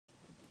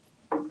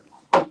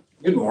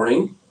Good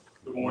morning.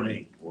 Good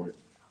morning.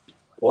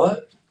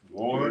 What?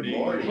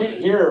 Morning. I can't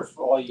hear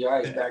for all you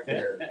guys back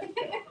there.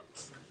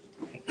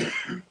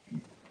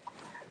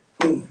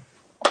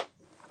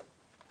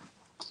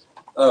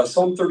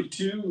 Psalm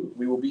 32,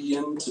 we will be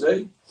in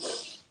today.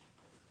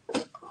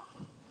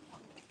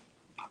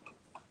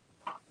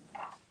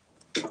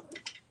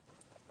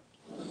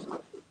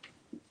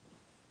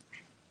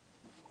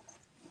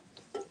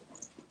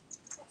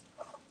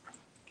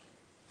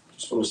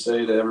 Just want to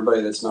say to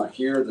everybody that's not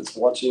here, that's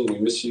watching, we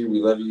miss you, we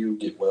love you,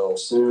 get well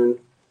soon.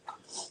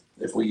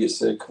 If we get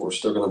sick, we're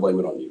still going to blame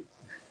it on you.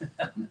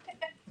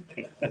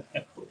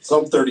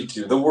 Psalm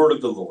 32, the word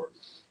of the Lord.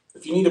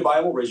 If you need a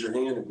Bible, raise your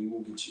hand and we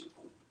will get you.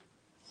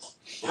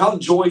 How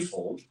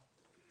joyful.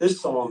 This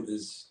psalm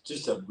is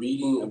just a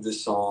reading of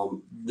this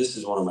psalm. This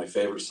is one of my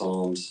favorite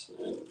psalms,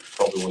 and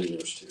probably one of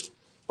yours too.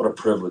 What a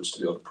privilege to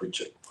be able to preach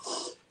it.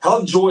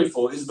 How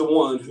joyful is the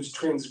one whose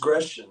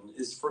transgression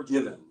is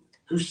forgiven,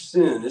 whose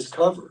sin is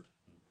covered.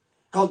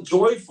 How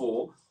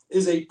joyful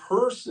is a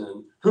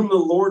person whom the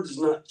Lord does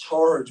not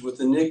charge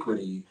with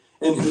iniquity,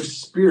 and whose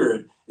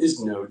spirit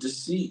is no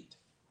deceit.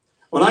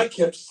 When I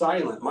kept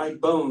silent, my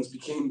bones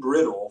became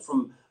brittle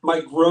from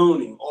my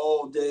groaning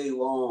all day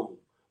long.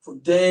 For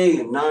day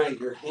and night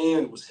your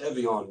hand was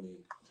heavy on me.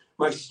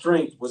 My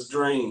strength was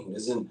drained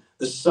as in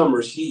the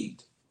summer's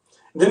heat.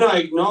 Then I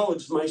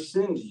acknowledged my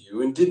sin to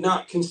you and did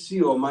not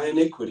conceal my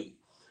iniquity.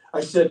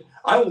 I said,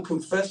 I will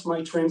confess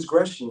my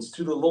transgressions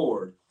to the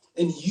Lord,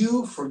 and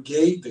you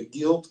forgave the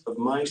guilt of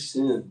my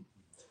sin.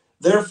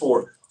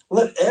 Therefore,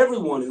 let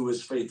everyone who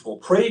is faithful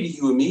pray to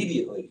you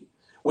immediately.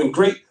 When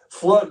great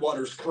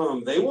floodwaters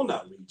come, they will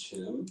not reach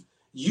him.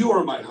 You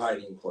are my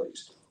hiding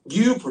place.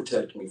 You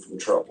protect me from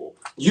trouble.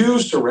 You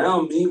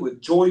surround me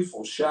with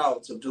joyful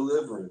shouts of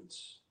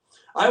deliverance.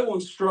 I will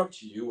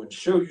instruct you and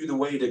show you the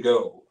way to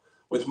go.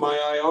 With my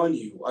eye on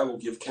you, I will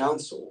give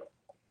counsel.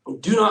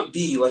 Do not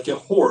be like a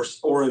horse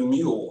or a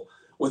mule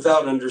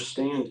without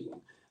understanding,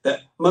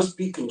 that must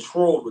be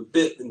controlled with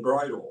bit and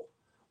bridle,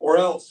 or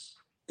else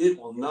it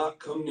will not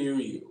come near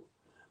you.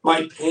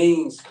 My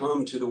pains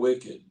come to the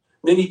wicked.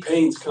 Many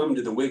pains come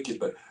to the wicked,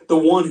 but the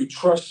one who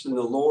trusts in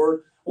the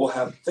Lord will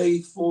have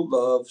faithful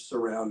love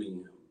surrounding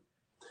him.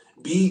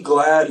 Be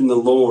glad in the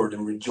Lord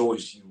and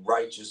rejoice, you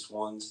righteous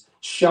ones.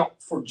 Shout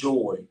for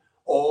joy,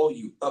 all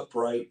you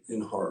upright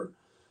in heart.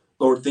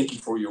 Lord, thank you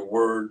for your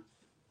word.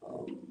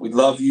 We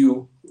love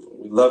you.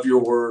 We love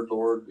your word,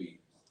 Lord. We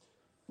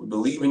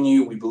believe in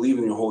you. We believe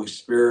in your Holy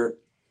Spirit.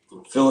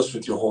 Fill us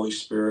with your Holy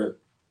Spirit.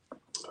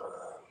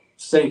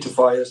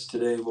 Sanctify us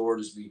today, Lord,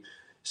 as we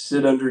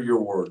sit under your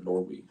word,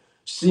 Lord. We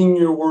sing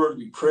your word.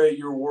 We pray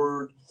your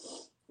word.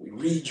 We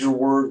read your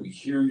word. We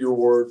hear your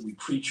word. We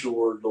preach your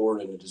word,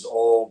 Lord. And it is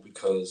all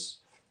because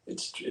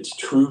it's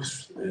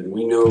truth. And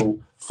we know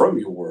from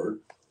your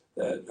word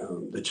that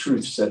the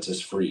truth sets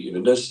us free. And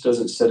it just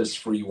doesn't set us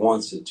free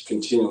once. It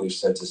continually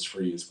sets us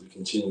free as we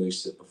continually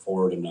sit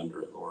before it and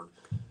under it, Lord.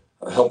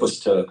 Help us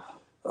to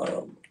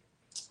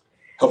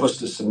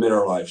submit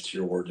our lives to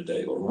your word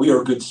today, Lord. We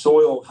are good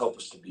soil. Help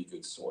us to be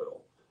good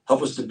soil.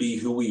 Help us to be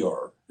who we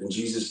are. In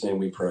Jesus' name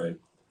we pray.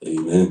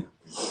 Amen.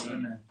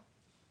 Amen.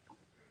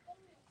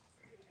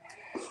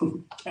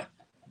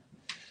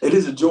 It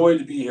is a joy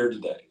to be here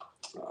today.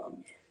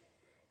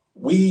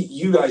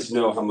 You guys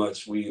know how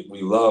much we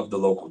love the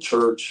local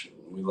church.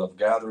 We love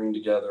gathering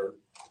together.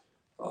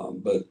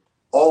 But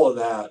all of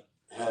that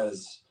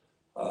has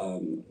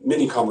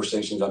many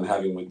conversations I'm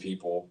having with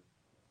people.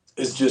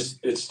 It's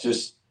just,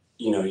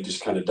 you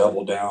just kind of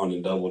double down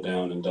and double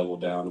down and double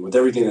down. And with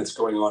everything that's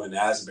going on in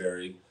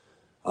Asbury,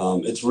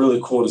 it's really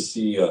cool to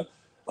see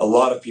a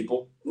lot of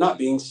people not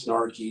being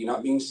snarky,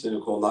 not being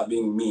cynical, not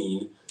being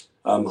mean,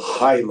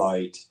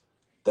 highlight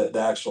the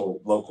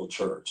actual local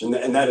church.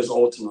 And that is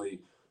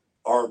ultimately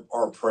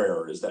our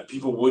prayer, is that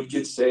people would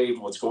get saved,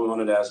 what's going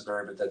on at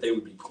Asbury, but that they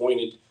would be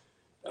pointed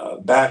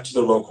back to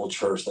the local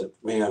church. That,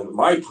 man,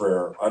 my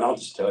prayer, and I'll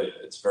just tell you,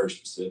 it's very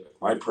specific.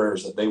 My prayer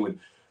is that they would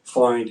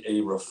find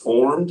a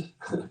reformed,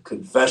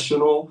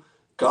 confessional,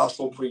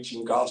 gospel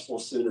preaching, gospel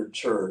centered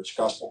church,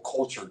 gospel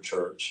culture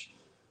church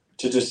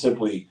to just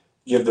simply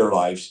give their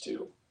lives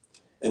to,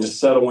 and to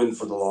settle in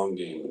for the long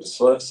game, and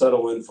to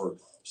settle in for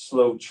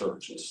slow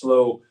church and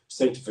slow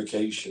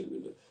sanctification,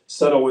 and to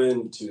settle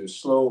into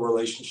slow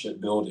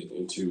relationship building,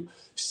 and to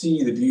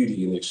see the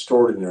beauty and the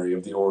extraordinary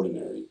of the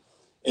ordinary,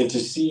 and to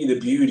see the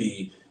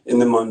beauty in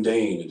the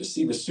mundane, and to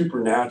see the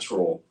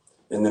supernatural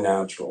in the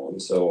natural.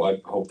 And so I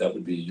hope that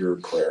would be your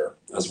prayer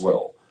as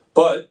well.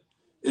 But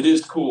it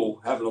is cool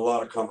having a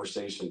lot of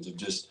conversations of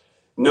just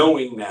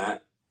knowing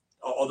that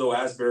although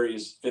Asbury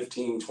is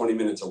 15, 20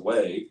 minutes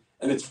away,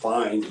 and it's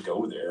fine to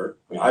go there.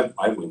 I mean,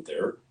 I went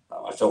there.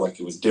 I felt like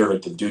it was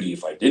derelict of duty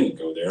if I didn't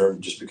go there,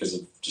 just because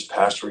of just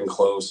pastoring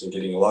close and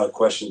getting a lot of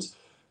questions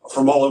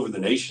from all over the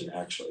nation,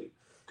 actually,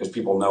 because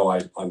people know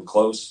I'm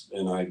close,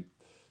 and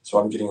so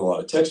I'm getting a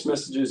lot of text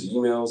messages,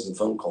 emails, and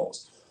phone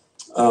calls.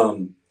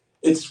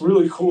 It's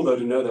really cool, though,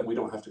 to know that we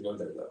don't have to go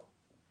there, though.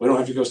 We don't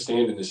have to go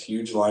stand in this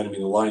huge line. I mean,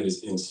 the line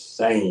is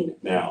insane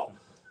now.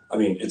 I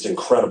mean, it's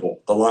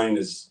incredible. The line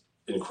is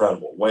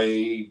incredible,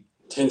 way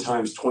 10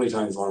 times, 20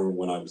 times longer than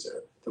when I was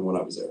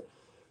there.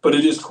 But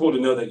it is cool to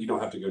know that you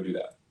don't have to go do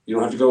that. You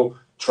don't have to go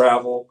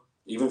travel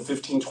even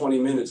 15, 20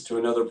 minutes to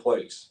another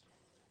place.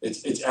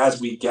 It's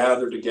as we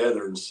gather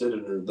together and sit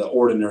under the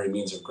ordinary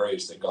means of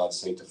grace that God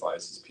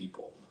sanctifies his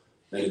people.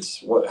 And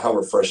it's how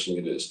refreshing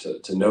it is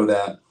to know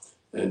that.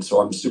 And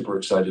so I'm super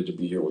excited to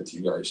be here with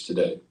you guys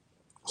today.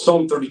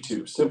 Psalm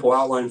 32, simple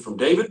outline from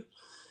David.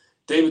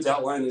 David's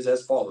outline is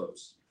as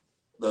follows.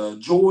 The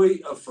joy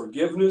of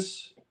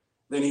forgiveness.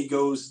 Then he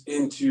goes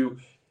into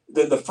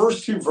the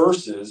first two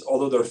verses,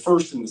 although they're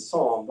first in the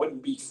psalm,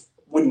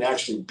 wouldn't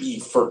actually be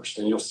first.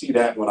 And you'll see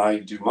that when I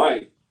do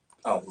my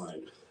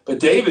outline. But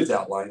David's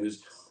outline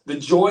is the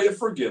joy of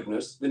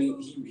forgiveness. Then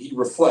he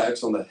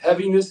reflects on the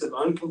heaviness of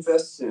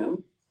unconfessed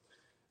sin.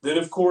 Then,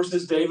 of course,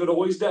 as David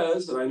always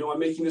does, and I know I'm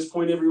making this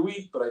point every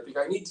week, but I think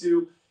I need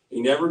to,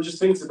 he never just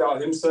thinks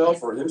about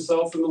himself or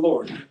himself and the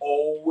Lord. He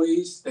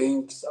always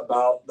thinks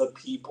about the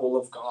people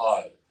of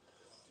God.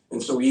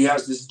 And so he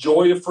has this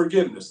joy of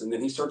forgiveness, and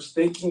then he starts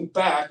thinking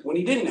back when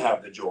he didn't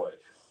have the joy.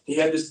 He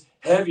had this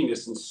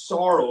heaviness and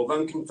sorrow of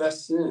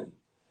unconfessed sin.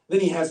 Then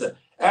he has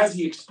as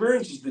he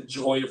experiences the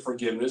joy of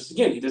forgiveness,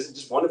 again, he doesn't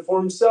just want it for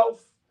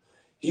himself.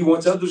 He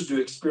wants others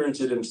to experience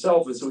it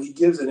himself. And so he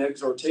gives an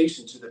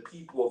exhortation to the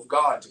people of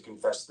God to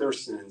confess their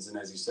sins. And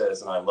as he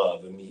says, and I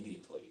love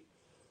immediately.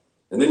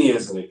 And then he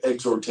has an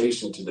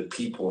exhortation to the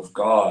people of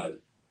God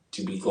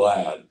to be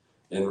glad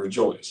and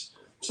rejoice.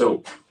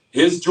 So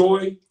his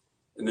joy,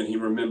 and then he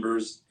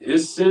remembers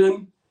his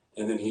sin,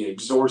 and then he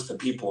exhorts the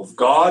people of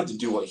God to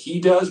do what he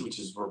does, which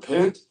is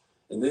repent.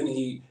 And then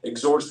he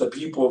exhorts the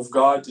people of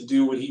God to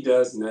do what he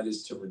does, and that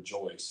is to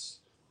rejoice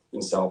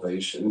in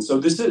salvation. And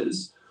so this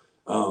is,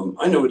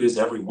 I know it is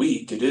every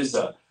week.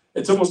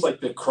 It's almost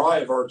like the cry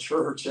of our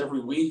church every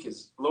week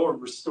is,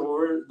 Lord,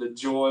 restore the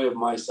joy of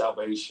my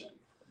salvation.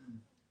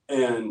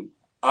 And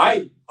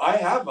I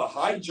have a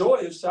high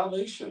joy of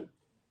salvation.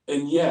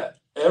 And yet,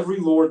 every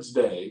Lord's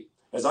Day,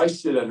 as I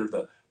sit under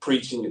the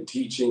preaching and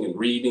teaching and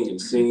reading and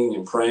singing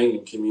and praying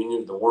in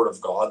communion, the Word of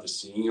God, the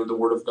singing of the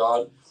Word of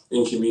God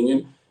in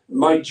communion,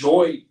 my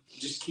joy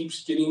just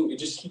keeps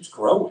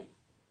growing.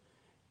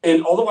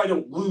 And although I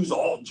don't lose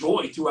all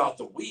joy throughout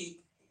the week,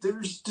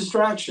 there's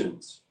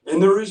distractions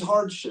and there is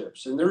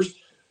hardships and there is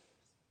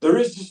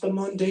just the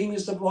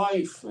mundaneness of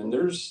life, and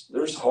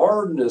there's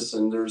hardness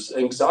and there's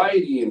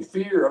anxiety and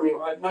fear. I mean,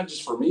 not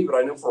just for me, but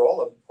I know for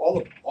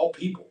all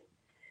people.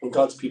 And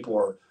God's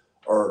people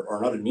are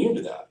not immune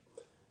to that.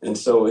 And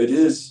so it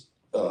is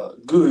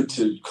good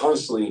to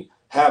constantly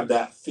have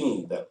that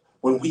theme that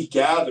when we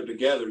gather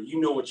together,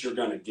 you know what you're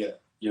going to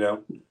get.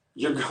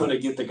 You're going to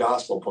get the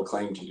gospel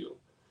proclaimed to you.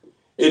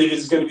 It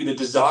is going to be the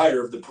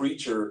desire of the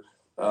preacher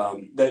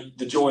that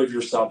the joy of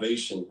your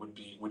salvation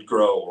would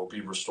grow or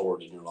be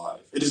restored in your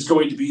life. It is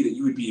going to be that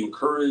you would be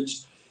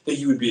encouraged, that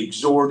you would be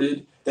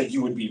exhorted, that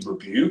you would be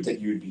rebuked, that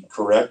you would be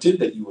corrected,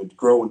 that you would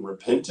grow in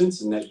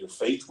repentance, and that your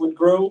faith would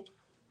grow.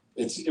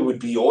 It would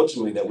be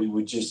ultimately that we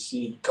would just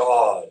see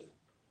God,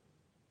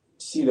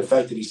 see the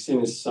fact that he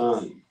sent his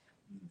son,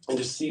 and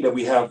to see that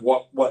we have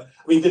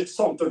that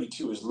Psalm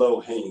 32 is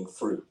low-hanging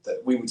fruit,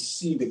 that we would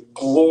see the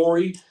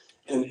glory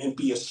and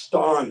be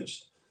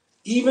astonished,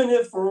 even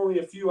if for only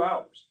a few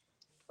hours,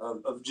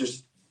 of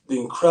just the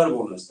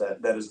incredibleness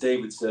that as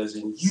David says,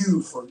 and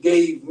you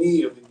forgave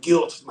me of the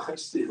guilt of my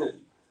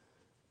sin.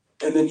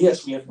 And then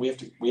yes, we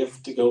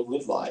have to go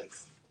live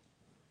life.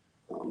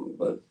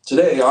 But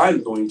today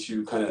I'm going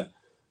to kind of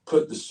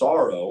put the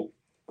sorrow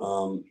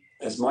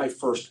as my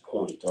first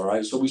point. All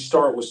right, so we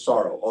start with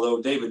sorrow.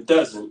 Although David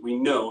doesn't, we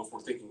know if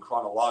we're thinking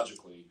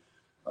chronologically,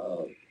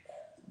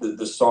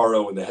 the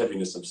sorrow and the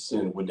heaviness of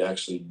sin would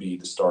actually be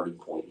the starting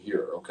point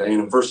here. Okay,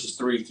 and in verses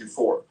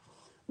 3-4,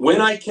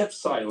 when I kept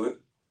silent,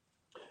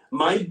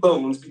 my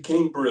bones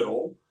became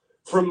brittle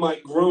from my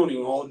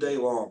groaning all day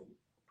long.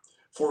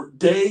 For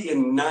day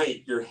and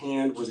night your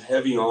hand was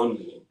heavy on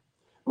me.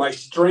 My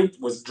strength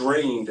was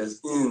drained as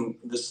in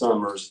the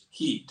summer's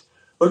heat.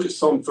 Look at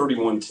Psalm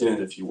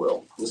 31:10, if you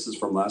will. This is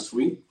from last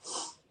week.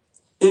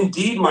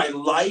 Indeed, my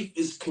life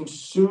is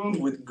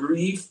consumed with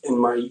grief and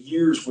my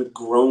years with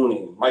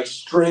groaning. My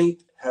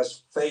strength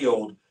has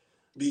failed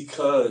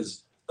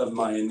because of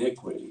my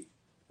iniquity.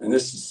 And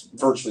this is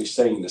virtually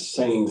saying the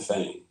same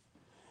thing.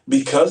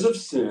 Because of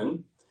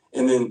sin,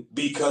 and then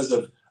because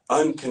of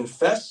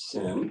unconfessed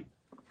sin,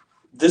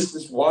 this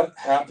is what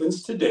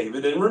happens to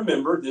David. And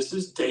remember, this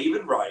is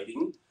David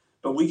writing,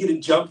 but we get to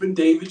jump in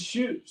David's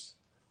shoes.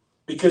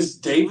 Because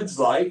David's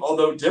life,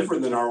 although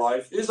different than our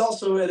life, is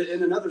also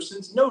in another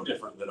sense no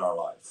different than our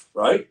life,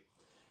 right?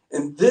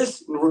 And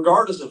this,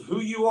 regardless of who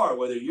you are,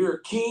 whether you're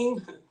a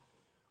king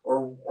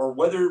or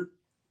whether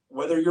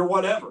you're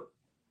whatever,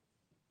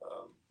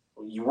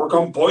 you work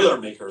on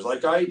Boilermakers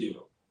like I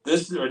do,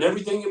 and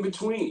everything in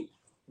between,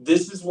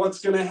 this is what's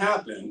going to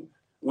happen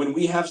when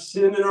we have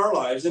sin in our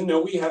lives and know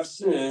we have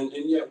sin,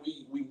 and yet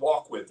we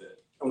walk with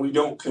it and we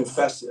don't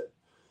confess it.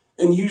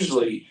 And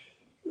usually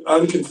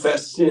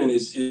unconfessed sin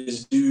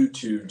is due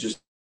to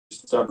just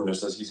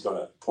stubbornness, as he's going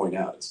to point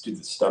out. It's due to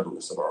the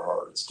stubbornness of our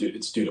heart.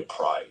 It's due to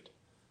pride.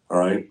 All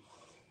right.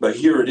 But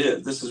here it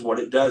is. This is what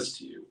it does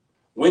to you.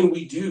 When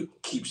we do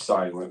keep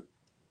silent,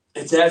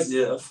 it's as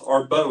if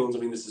our bones, I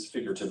mean, this is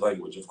figurative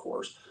language, of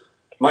course,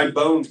 my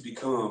bones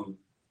become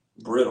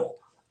brittle.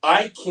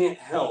 I can't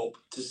help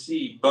to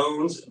see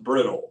bones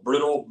brittle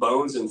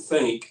bones, and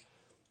think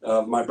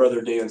of my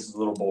brother Dan's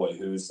little boy,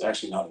 who's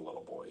actually not a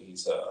little boy.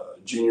 He's a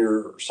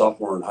junior or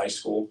sophomore in high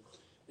school,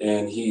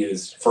 and he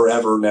is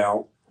forever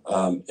now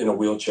in a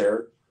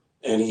wheelchair.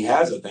 And he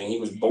has a thing. He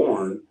was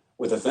born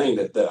with a thing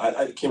that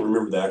I can't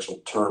remember the actual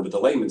term, but the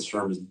layman's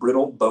term is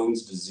brittle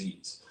bones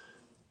disease.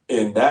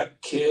 And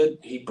that kid,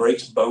 he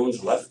breaks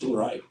bones left and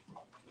right.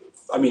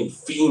 I mean,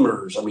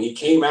 femurs. I mean, he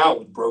came out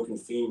with broken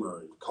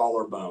femur and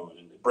collarbone,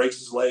 and breaks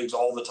his legs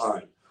all the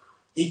time.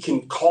 He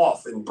can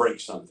cough and break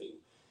something.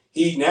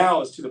 He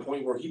now is to the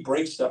point where he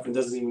breaks stuff and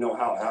doesn't even know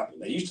how it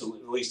happened. They used to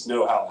at least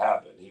know how it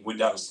happened. He went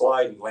down a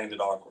slide and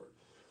landed awkward.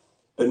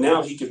 But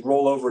now he could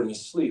roll over in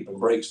his sleep and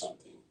break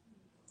something.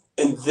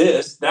 And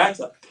that's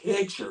a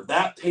picture.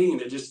 That pain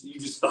that you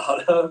just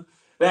thought of,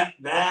 that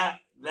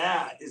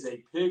is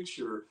a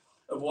picture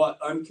of what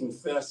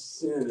unconfessed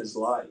sin is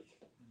like.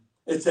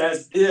 It's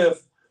as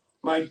if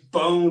my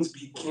bones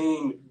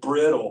became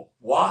brittle.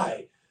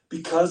 Why?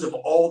 Because of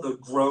all the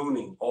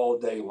groaning all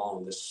day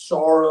long, the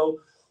sorrow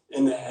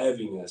and the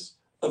heaviness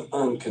of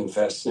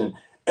unconfessed sin.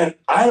 And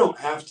I don't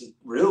have to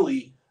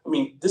really, I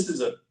mean, this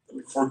is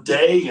for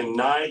day and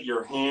night,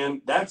 your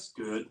hand, that's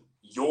good.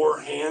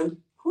 Your hand,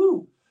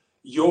 whew,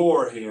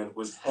 your hand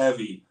was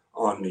heavy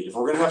on me. If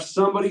we're going to have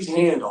somebody's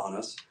hand on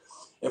us,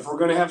 if we're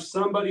going to have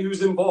somebody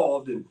who's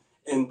involved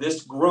in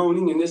this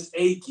groaning and this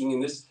aching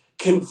and this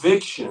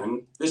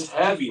conviction, this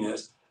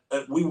heaviness,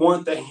 that we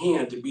want the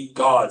hand to be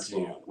God's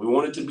hand. We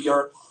want it to be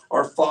our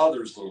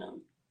Father's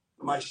hand.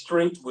 My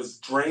strength was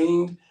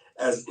drained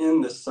as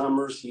in the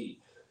summer's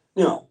heat.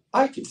 Now,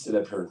 I could sit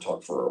up here and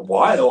talk for a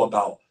while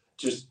about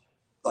just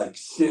like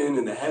sin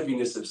and the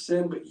heaviness of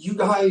sin, but you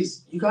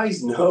guys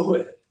know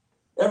it.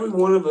 Every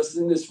one of us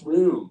in this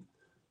room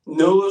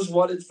knows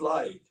what it's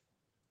like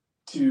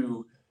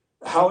to,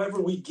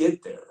 however we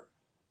get there.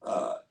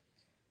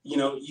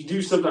 You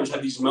do sometimes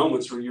have these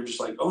moments where you're just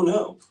like, oh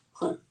no.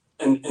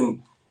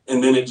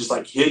 And then it just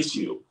like hits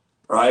you,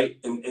 right?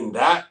 And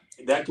that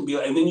can be,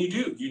 and then you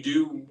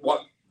do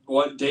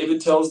what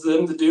David tells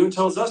them to do and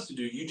tells us to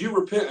do. You do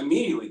repent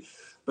immediately.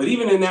 But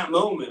even in that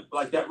moment,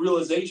 like that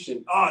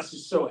realization, it's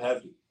just so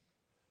heavy.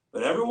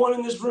 But everyone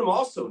in this room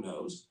also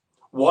knows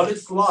what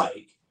it's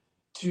like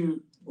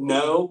to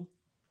know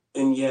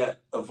and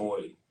yet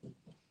avoid.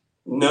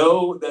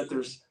 Know that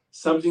there's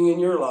something in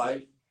your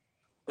life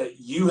that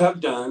you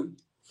have done,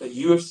 that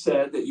you have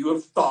said, that you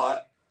have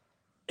thought,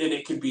 and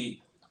it could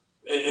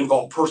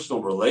involve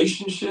personal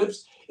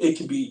relationships. It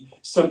could be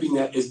something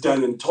that is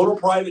done in total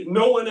private.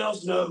 No one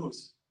else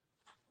knows.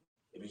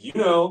 If you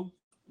know,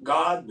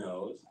 God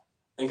knows,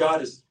 and God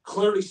has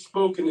clearly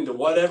spoken into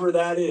whatever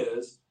that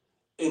is,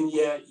 and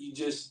yet you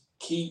just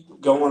keep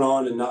going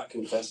on and not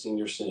confessing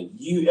your sin.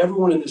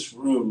 Everyone in this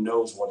room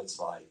knows what it's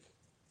like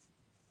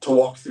to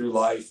walk through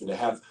life and to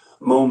have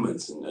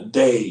moments and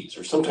days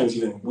or sometimes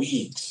even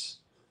weeks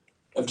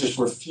of just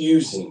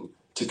refusing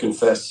to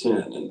confess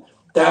sin. And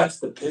that's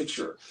the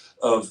picture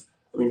of,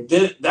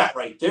 that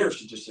right there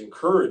should just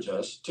encourage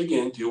us to,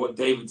 again, do what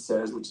David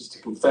says, which is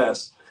to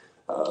confess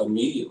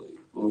immediately.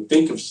 When we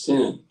think of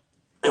sin,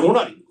 and we're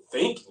not even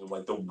thinking of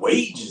like the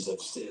wages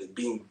of sin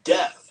being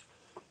death.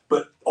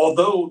 But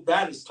although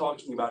that is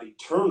talking about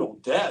eternal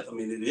death,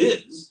 it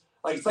is.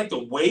 Like, it's like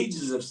the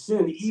wages of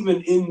sin,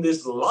 even in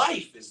this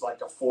life, is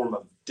like a form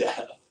of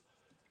death.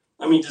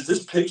 Does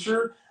this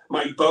picture,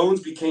 my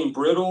bones became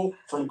brittle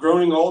from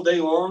groaning all day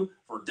long?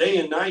 For day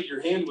and night,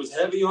 your hand was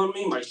heavy on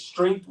me. My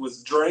strength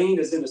was drained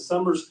as in a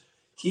summer's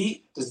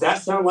heat. Does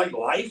that sound like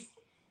life?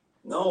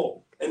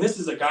 No. And this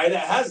is a guy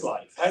that has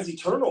life, has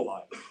eternal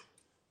life.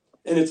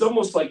 And it's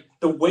almost like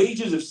the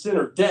wages of sin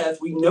are death.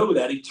 We know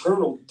that,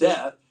 eternal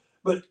death.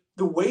 But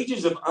the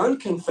wages of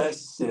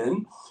unconfessed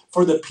sin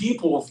for the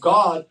people of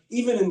God,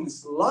 even in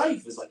this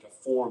life, is like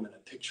a form and a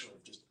picture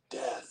of just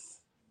death,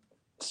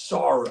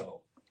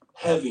 sorrow,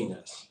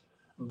 heaviness,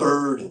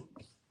 burden,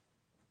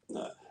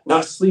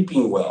 not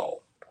sleeping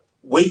well,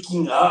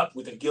 waking up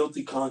with a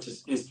guilty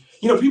conscience.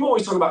 People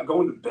always talk about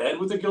going to bed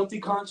with a guilty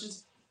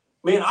conscience.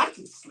 Man, I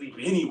can sleep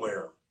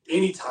anywhere,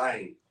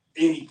 anytime,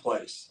 any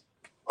place.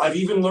 I've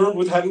even learned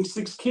with having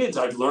 6 kids,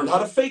 I've learned how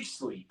to fake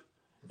sleep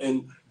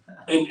and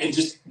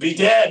just be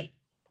dead.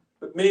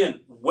 But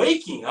man,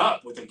 waking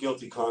up with a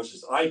guilty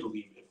conscience, I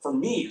believe, for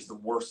me, is the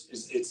worst.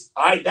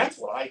 That's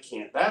what I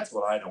can't. That's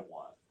what I don't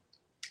want.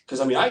 Because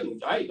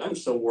I'm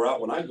so wore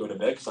out when I go to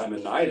bed because I'm a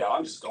night owl.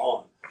 I'm just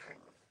gone.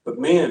 But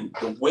man,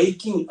 the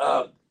waking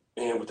up,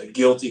 man, with a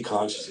guilty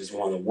conscience is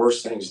one of the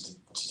worst things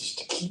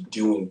to keep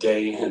doing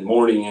day and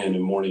morning in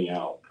and morning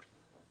out.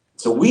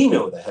 So we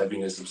know the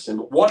heaviness of sin,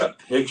 but what a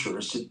picture.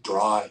 It's just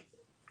dry.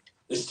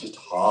 It's just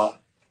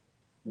hot,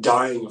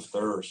 dying of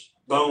thirst,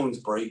 bones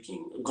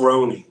breaking,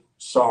 groaning,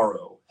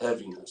 sorrow,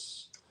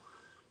 heaviness.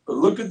 But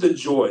look at the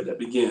joy that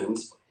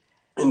begins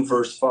in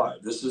verse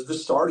 5. This is the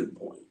starting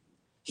point.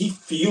 He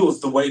feels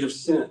the weight of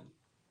sin.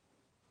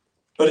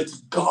 But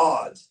it's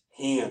God's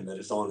hand that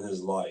is on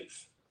his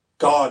life.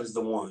 God is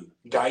the one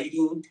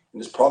guiding in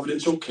his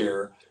providential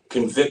care,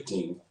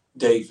 convicting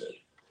David.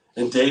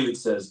 And David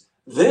says,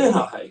 then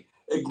I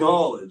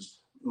acknowledged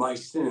my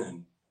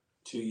sin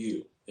to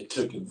you. It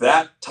took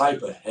that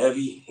type of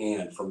heavy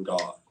hand from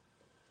God.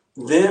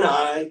 Then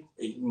I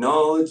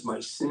acknowledged my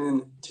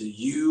sin to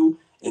you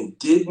and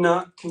did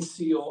not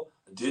conceal,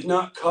 did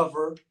not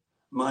cover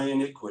my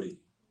iniquity.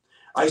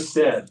 I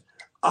said,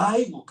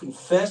 I will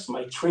confess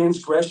my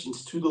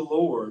transgressions to the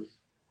Lord.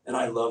 And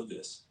I love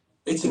this.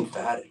 It's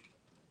emphatic.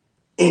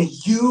 And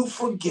you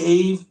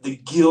forgave the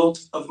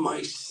guilt of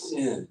my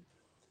sin.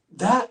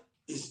 That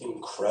is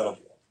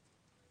incredible.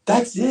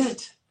 That's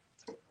it.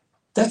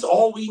 That's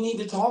all we need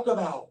to talk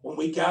about when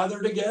we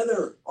gather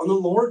together on the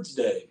Lord's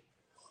Day,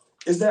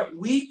 is that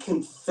we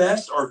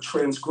confess our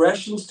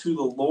transgressions to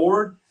the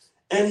Lord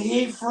and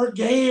he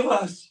forgave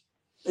us.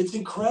 It's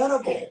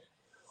incredible.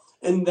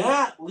 And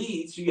that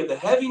leads, you get the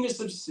heaviness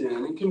of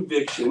sin and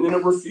conviction and a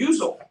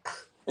refusal.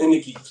 And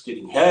it keeps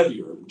getting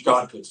heavier.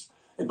 God puts,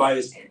 and by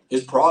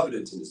his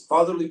providence and his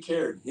fatherly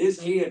care, his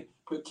hand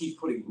keeps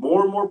putting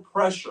more and more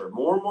pressure.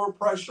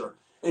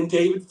 And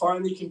David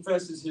finally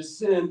confesses his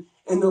sin,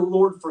 and the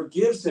Lord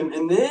forgives him.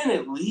 And then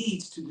it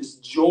leads to this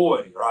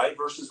joy, right?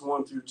 Verses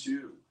 1 through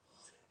 2.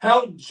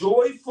 How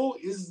joyful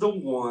is the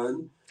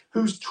one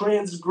whose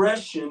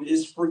transgression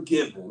is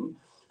forgiven,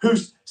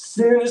 whose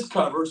sin is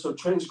covered. So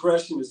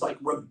transgression is like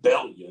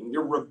rebellion.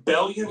 Your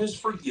rebellion is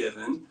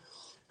forgiven,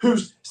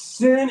 whose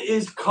sin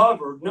is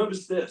covered.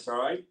 Notice this,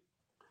 all right?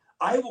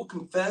 I will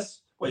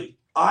confess, verse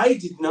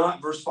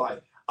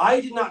 5,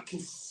 I did not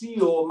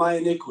conceal my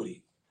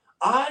iniquity.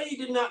 I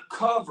did not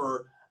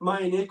cover my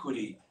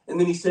iniquity. And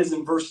then he says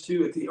in verse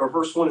 2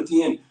 verse 1 at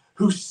the end,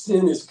 whose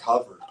sin is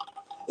covered.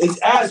 It's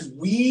as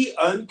we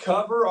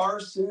uncover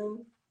our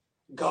sin,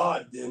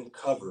 God then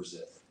covers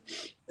it.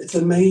 It's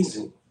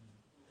amazing.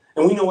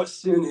 And we know what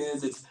sin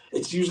is.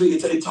 It's usually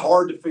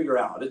hard to figure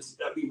out.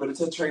 But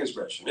it's a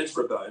transgression. It's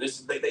rebellion. They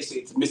say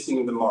it's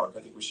missing the mark.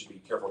 I think we should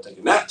be careful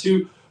taking that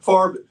too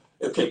far. But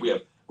okay, we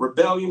have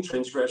rebellion,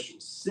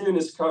 transgression. Sin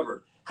is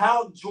covered.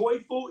 How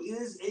joyful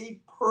is a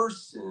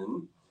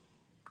person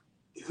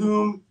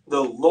whom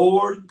the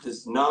Lord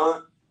does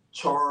not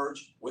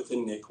charge with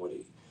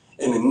iniquity.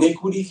 And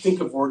iniquity, think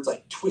of words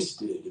like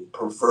twisted and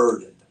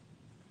perverted.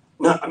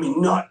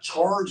 Not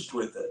charged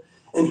with it.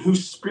 And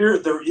whose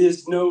spirit there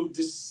is no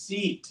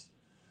deceit.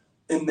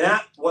 And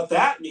what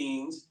that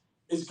means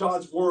is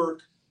God's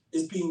work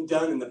is being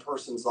done in the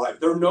person's life.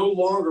 They're no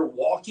longer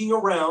walking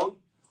around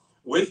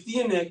with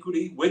the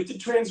iniquity, with the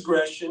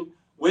transgression,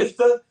 with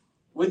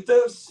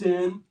the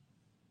sin.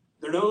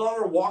 They're no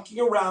longer walking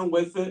around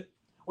with it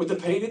with a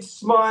painted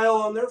smile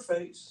on their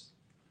face.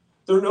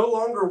 They're no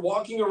longer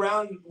walking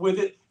around with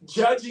it,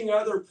 judging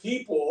other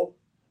people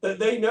that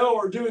they know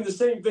are doing the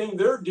same thing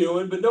they're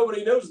doing, but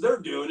nobody knows they're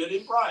doing it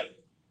in private.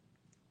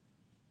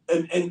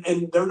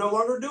 And they're no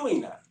longer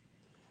doing that.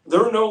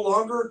 They're no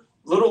longer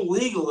little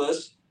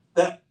legalists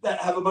that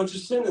have a bunch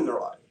of sin in their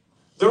life.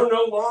 They're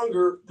no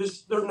longer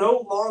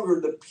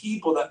the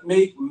people that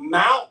make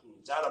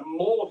mountains out of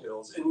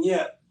molehills and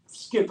yet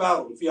skip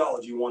out on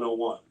Theology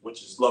 101,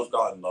 which is love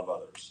God and love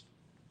others.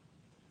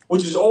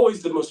 Which is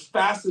always the most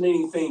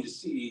fascinating thing to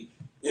see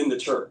in the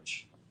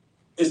church,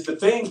 is the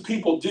things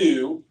people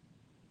do,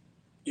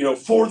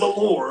 for the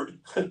Lord,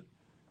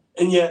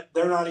 and yet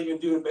they're not even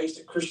doing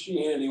basic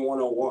Christianity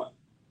 101.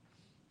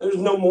 There's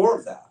no more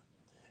of that.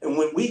 And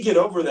when we get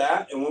over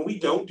that, and when we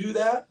don't do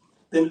that,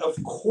 then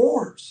of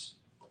course,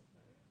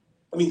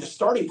 the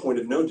starting point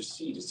of no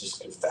deceit is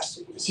just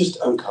confessing. It's just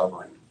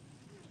uncovering.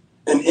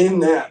 And in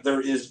that,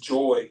 there is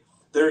joy.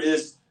 There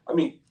is,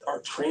 our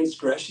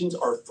transgressions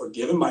are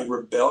forgiven. My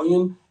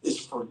rebellion is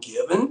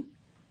forgiven.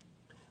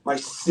 My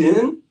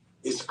sin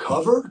is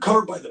covered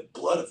by the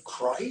blood of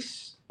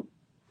Christ.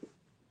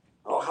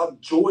 Oh, how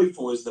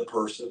joyful is the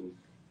person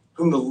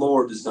whom the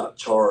Lord does not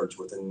charge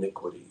with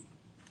iniquity.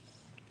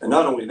 And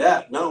not only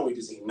that, not only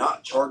does he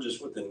not charge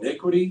us with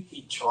iniquity,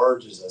 he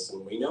charges us,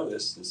 and we know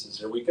this is,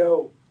 here we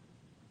go.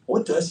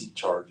 What does he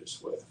charge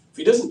us with? If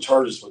he doesn't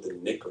charge us with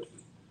iniquity,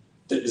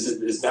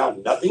 is now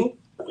nothing?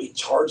 No, he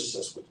charges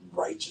us with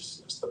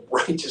righteousness, the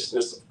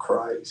righteousness of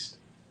Christ,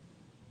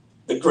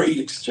 the great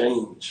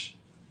exchange,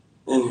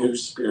 in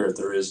whose spirit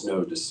there is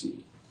no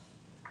deceit.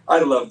 I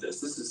love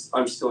this.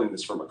 I'm stealing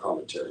this from a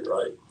commentary,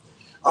 right?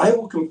 I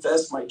will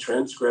confess my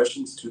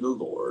transgressions to the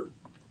Lord,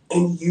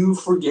 and you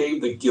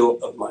forgave the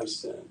guilt of my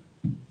sin.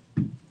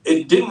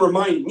 It didn't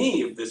remind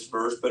me of this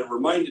verse, but it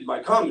reminded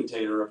my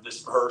commentator of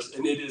this verse,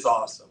 and it is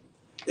awesome.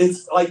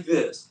 It's like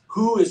this.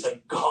 Who is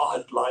a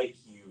God like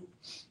you?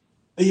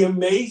 The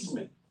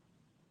amazement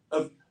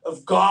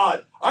of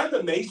God. I'm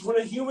amazed when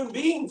a human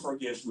being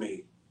forgives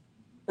me.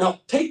 Now,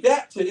 take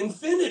that to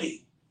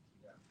infinity.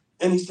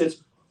 And he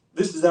says,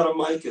 this is out of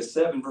Micah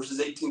 7, verses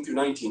 18 through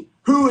 19.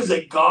 Who is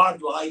a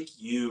God like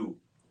you?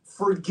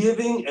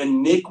 forgiving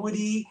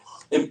iniquity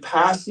and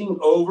passing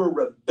over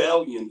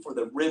rebellion for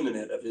the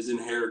remnant of his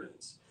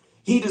inheritance.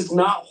 He does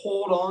not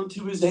hold on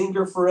to his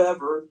anger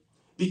forever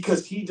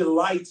because he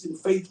delights in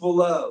faithful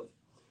love.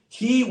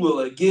 He will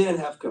again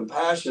have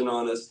compassion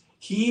on us.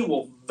 He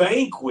will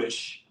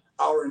vanquish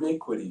our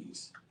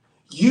iniquities.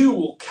 You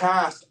will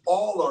cast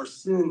all our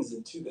sins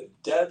into the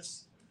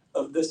depths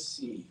of the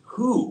sea.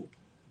 Who?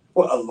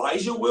 Well,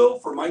 Elijah will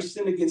for my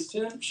sin against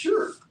him?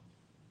 Sure.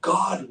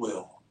 God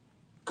will.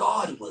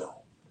 God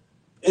will.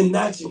 And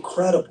that's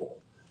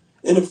incredible.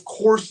 And of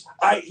course,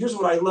 here's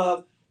what I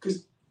love,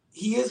 because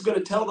he is going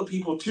to tell the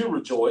people to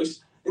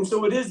rejoice. And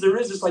so there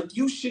is this like,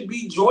 you should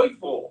be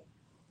joyful.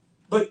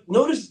 But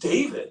notice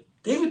David.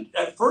 David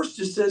at first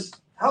just says,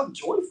 how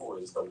joyful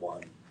is the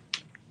one?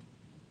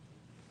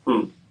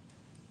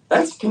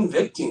 That's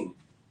convicting.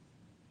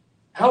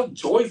 How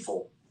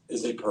joyful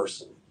is a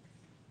person?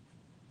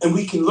 And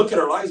we can look at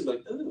our lives and be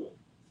like, ooh,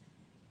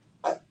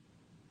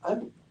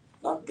 I'm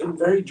not being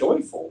very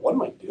joyful. What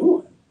am I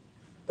doing?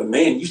 But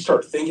man, you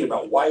start thinking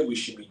about why we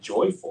should be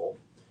joyful.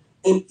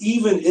 And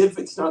even if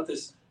it's not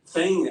this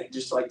thing that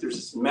just like there's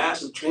this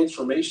massive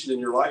transformation in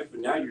your life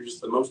and now you're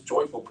just the most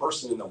joyful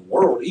person in the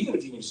world, even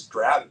if you can just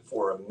grab it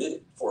for a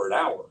minute, for an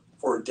hour,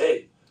 for a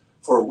day,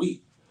 for a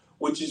week,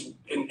 which is,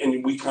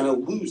 and we kind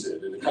of lose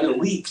it and it kind of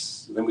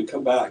leaks. And then we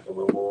come back and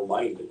we're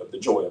reminded of the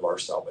joy of our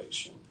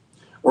salvation.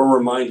 We're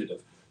reminded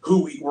of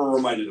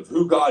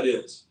who God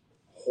is: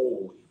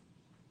 holy,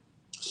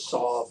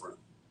 sovereign,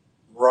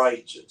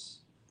 righteous,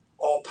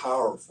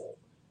 all-powerful,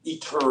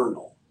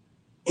 eternal,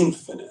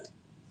 infinite,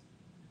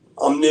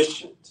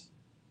 omniscient,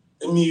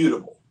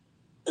 immutable,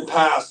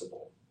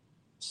 impassible,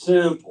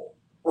 simple.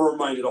 We're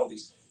reminded all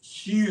these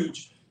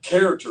huge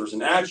characters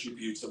and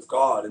attributes of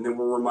God, and then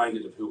we're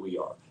reminded of who we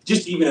are.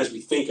 Just even as we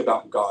think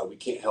about God, we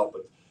can't help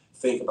but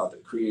think about the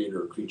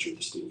creator-creature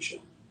distinction.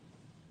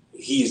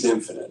 He is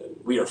infinite, and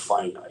we are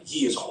finite.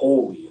 He is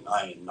holy, and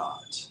I am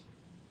not.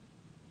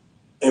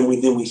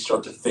 And then we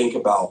start to think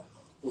about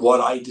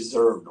what I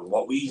deserved and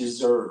what we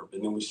deserve,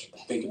 and then we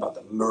start to think about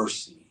the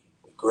mercy,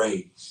 the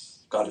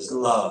grace, God's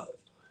love,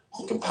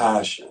 and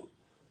compassion,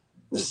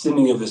 the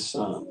sending of his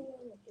son.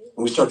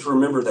 And we start to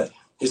remember that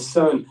his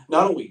son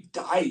not only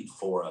died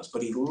for us,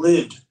 but he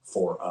lived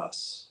for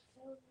us.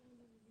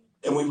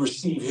 And we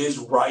receive his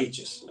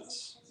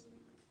righteousness.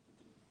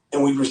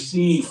 And we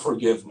receive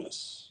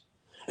forgiveness.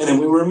 And then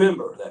we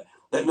remember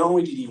that not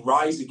only did he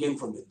rise again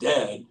from the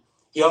dead,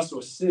 he also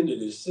ascended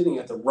and is sitting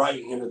at the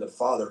right hand of the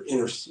Father,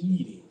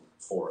 interceding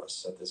for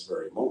us at this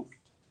very moment.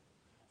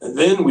 And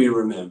then we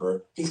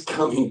remember he's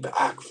coming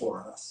back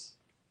for us.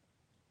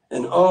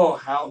 And oh,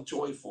 how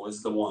joyful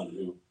is the one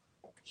who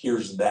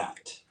hears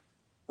that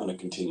on a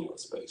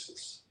continuous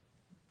basis.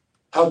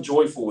 How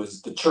joyful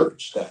is the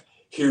church that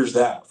hears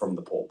that from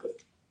the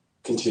pulpit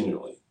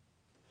continually.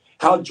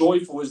 How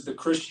joyful is the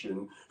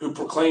Christian who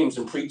proclaims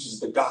and preaches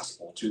the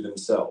gospel to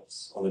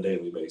themselves on a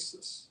daily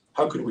basis.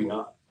 How could we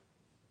not?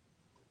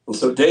 And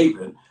so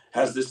David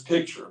has this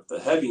picture of the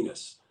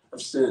heaviness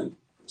of sin,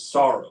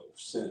 sorrow of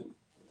sin,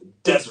 the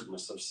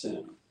desertness of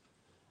sin.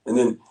 And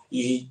then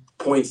he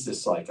points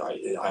this like,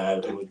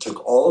 it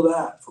took all of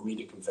that for me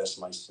to confess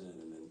my sin.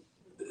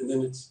 And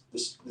then it's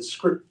the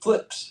script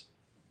flips.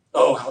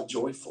 Oh, how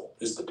joyful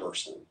is the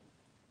person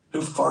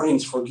who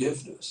finds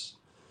forgiveness.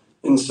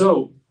 And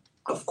so,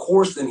 of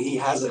course, then he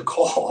has a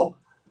call,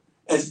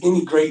 as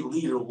any great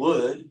leader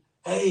would.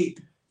 Hey,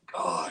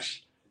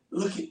 gosh,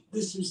 look at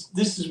this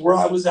is where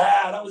I was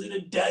at. I was in a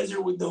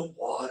desert with no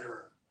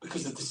water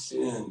because of the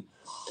sin.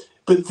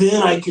 But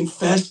then I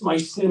confessed my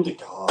sin to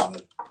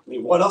God. I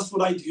mean, what else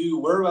would I do?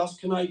 Where else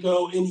can I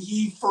go? And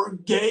he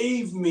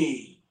forgave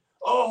me.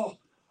 Oh,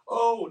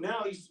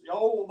 now he's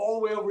all the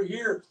way over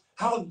here.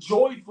 How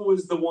joyful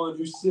is the one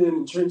whose sin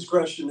and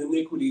transgression and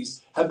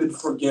iniquities have been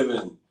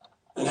forgiven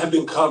and have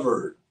been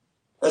covered.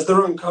 As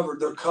they're uncovered,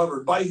 they're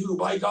covered. By who?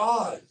 By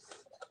God.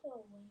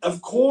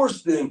 Of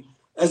course, then,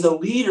 as a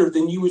leader,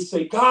 then you would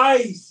say,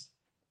 guys,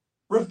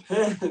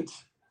 repent.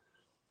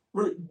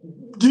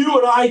 Do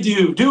what I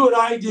do. Do what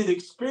I did.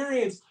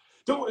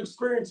 Don't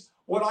experience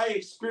what I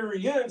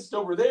experienced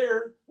over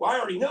there. Well, I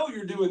already know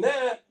you're doing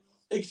that.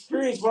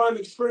 Experience what I'm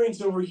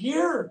experiencing over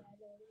here.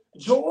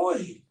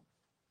 Joy.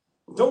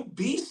 Don't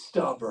be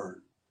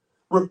stubborn.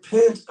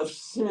 Repent of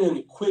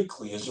sin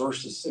quickly, as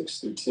verses 6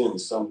 through 10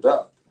 summed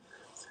up.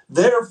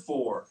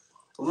 Therefore,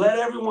 let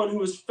everyone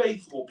who is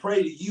faithful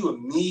pray to you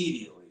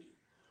immediately.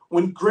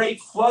 When great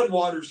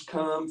floodwaters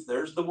come,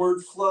 there's the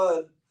word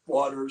flood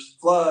waters,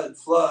 flood,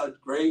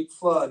 great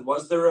flood.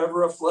 Was there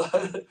ever a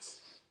flood?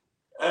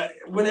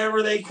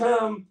 Whenever they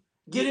come,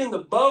 get in the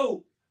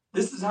boat.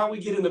 This is how we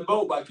get in the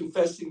boat, by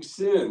confessing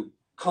sin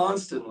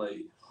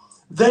constantly.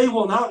 They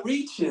will not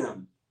reach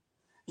him.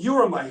 You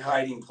are my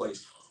hiding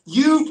place.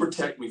 You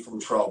protect me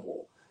from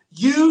trouble.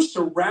 You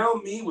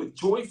surround me with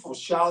joyful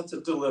shouts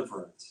of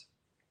deliverance.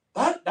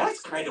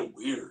 That's kind of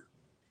weird.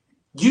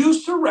 You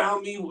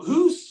surround me.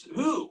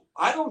 Who?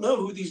 I don't know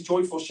who these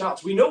joyful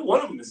shouts. We know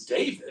one of them is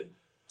David.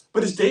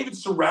 But is David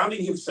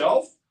surrounding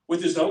himself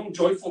with his own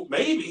joyful?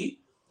 Maybe.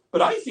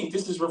 But I think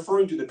this is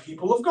referring to the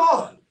people of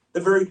God,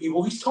 the very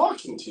people he's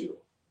talking to.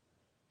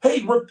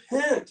 Hey,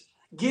 repent,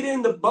 get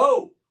in the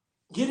boat,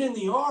 get in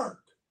the ark,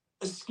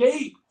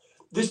 escape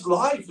this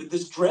life,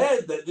 this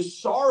dread, this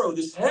sorrow,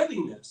 this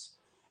heaviness.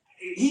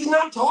 He's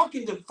not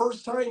talking the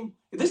first time.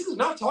 This is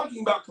not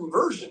talking about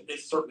conversion.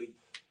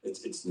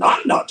 It's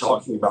not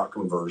talking about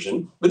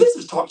conversion, but this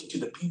is talking to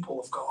the people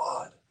of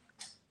God.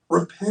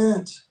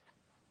 Repent.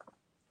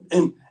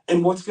 And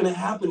what's going to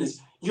happen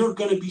is you're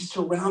going to be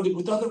surrounded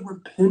with other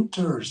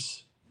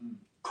repenters.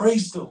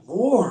 Praise the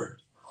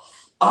Lord.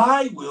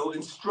 I will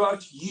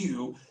instruct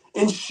you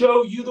and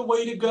show you the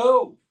way to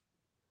go.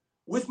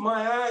 With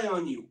my eye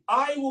on you,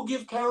 I will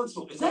give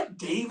counsel. Is that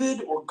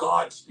David or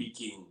God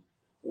speaking?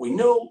 We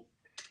know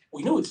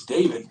it's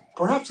David.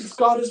 Perhaps it's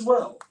God as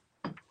well.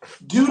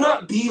 Do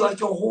not be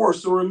like a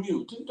horse or a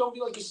mule. Don't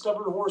be like a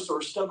stubborn horse or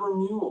a stubborn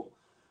mule.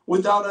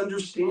 Without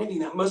understanding,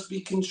 that must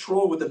be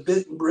controlled with a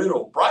bit and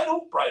bridle.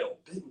 Bridle,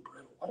 bit and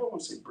bridle. I don't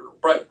want to say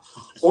bridle.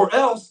 Or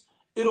else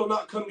it'll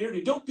not come near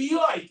you. Don't be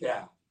like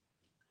that.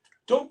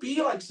 Don't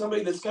be like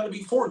somebody that's got to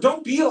be for.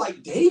 Don't be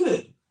like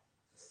David.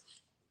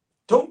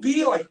 Don't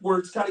be like where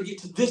it's got to get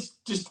to this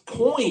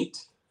point.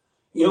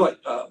 Like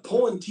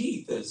pulling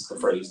teeth is the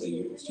phrase they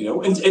use,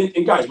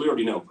 And guys, we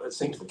already know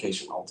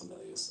sanctification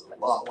ultimately is a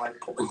lot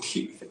like pulling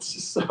teeth. It's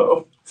just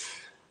so,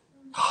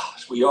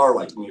 gosh, we are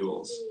like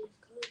mules.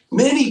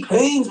 Many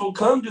pains will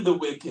come to the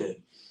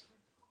wicked,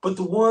 but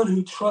the one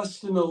who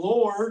trusts in the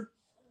Lord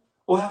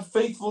will have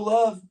faithful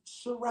love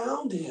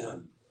surround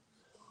him.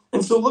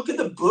 And so look at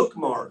the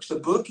bookmarks, the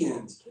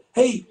bookends.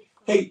 Hey,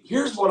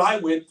 here's what I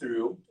went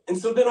through. And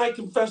so then I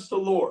confessed the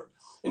Lord.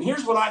 And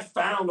here's what I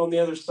found on the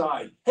other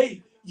side.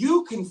 Hey,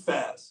 you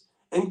confess.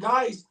 And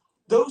guys,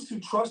 those who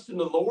trust in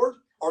the Lord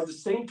are the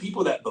same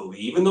people that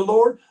believe in the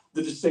Lord.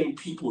 They're the same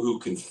people who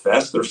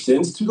confess their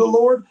sins to the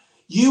Lord.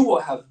 You will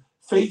have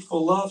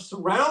faithful love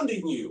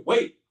surrounding you.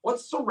 Wait,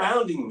 what's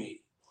surrounding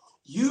me?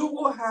 You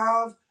will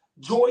have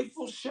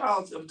joyful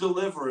shouts of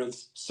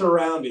deliverance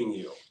surrounding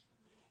you.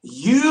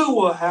 You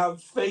will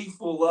have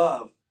faithful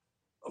love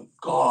of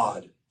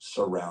God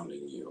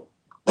surrounding you.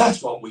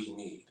 That's what we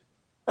need.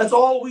 That's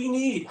all we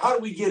need. How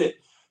do we get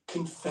it?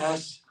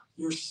 Confess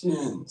your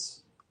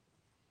sins.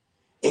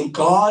 And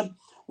God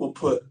will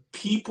put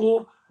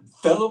people,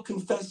 fellow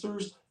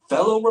confessors,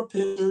 fellow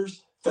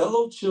repenters,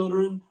 fellow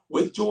children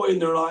with joy in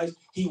their lives.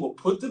 He will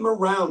put them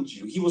around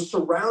you. He will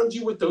surround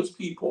you with those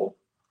people.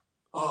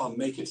 Oh,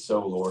 make it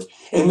so, Lord.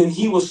 And then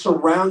he will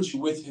surround you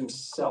with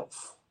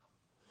himself.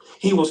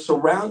 He will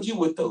surround you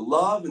with the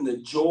love and the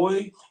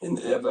joy and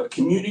a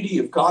community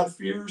of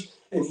God-fearers,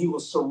 and he will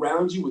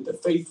surround you with the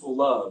faithful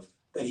love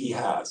that he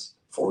has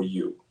for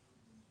you.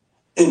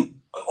 And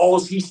all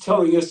he's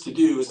telling us to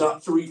do is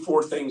not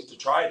 3-4 things to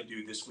try to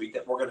do this week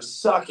that we're going to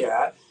suck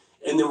at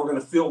and then we're going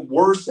to feel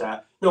worse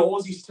at. No,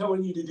 all he's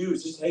telling you to do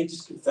is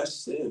just confess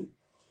sin.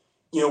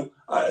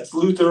 It's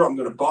Luther. I'm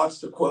going to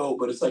botch the quote,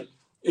 but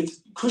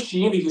it's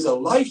Christianity is a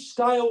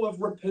lifestyle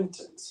of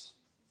repentance.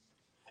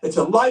 It's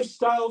a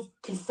lifestyle of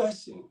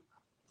confessing.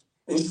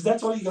 And he says,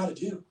 that's all you got to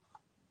do.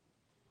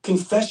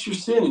 Confess your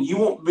sin and you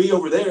won't be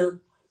over there.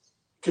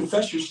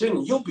 Confess your sin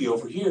and you'll be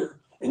over here.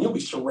 And you'll be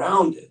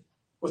surrounded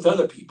with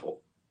other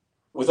people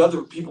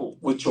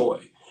with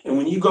joy. And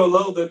when you go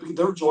low,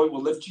 their joy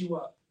will lift you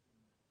up.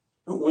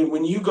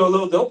 When you go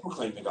low, they'll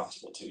proclaim the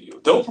gospel to you.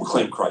 They'll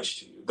proclaim Christ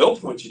to you. They'll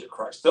point you to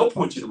Christ. They'll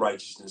point you to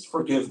righteousness,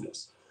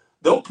 forgiveness.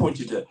 They'll point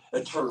you to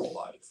eternal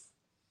life.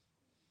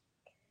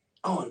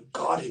 Oh, and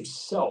God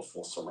himself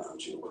will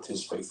surround you with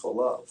his faithful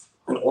love.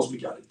 And all we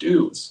got to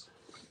do is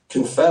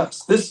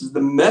confess. This is the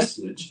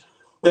message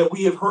that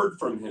we have heard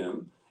from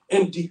him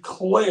and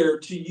declare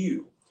to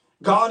you.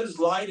 God is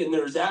light and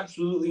there is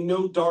absolutely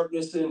no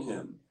darkness in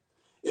him.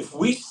 If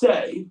we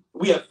say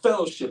we have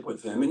fellowship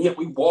with him and yet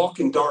we walk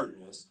in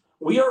darkness,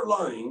 we are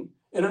lying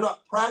and are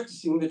not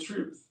practicing the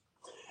truth.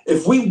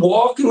 If we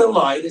walk in the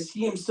light as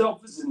he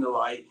himself is in the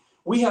light,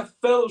 we have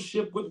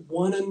fellowship with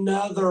one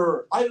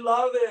another. I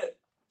love it.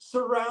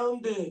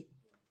 Surrounded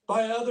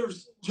by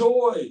others'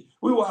 joy.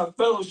 We will have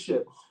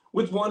fellowship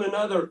with one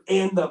another,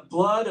 and the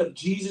blood of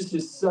Jesus,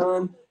 his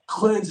son,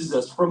 cleanses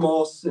us from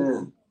all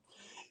sin.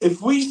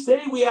 If we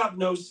say we have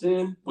no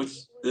sin,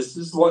 which this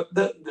is what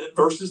the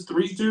verses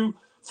 3-4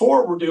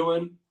 we're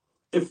doing,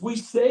 if we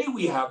say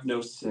we have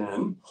no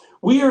sin,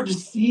 we are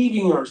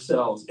deceiving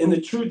ourselves, and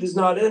the truth is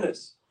not in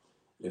us.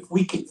 If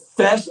we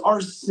confess our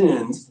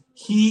sins,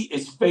 he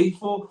is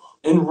faithful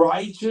and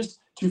righteous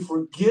to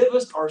forgive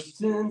us our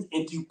sins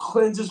and to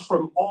cleanse us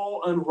from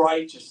all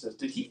unrighteousness.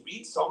 Did he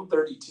read Psalm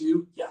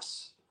 32?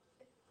 Yes.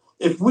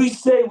 If we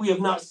say we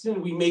have not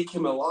sinned, we make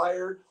him a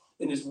liar,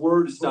 and his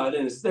word is not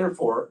in us.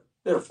 Therefore,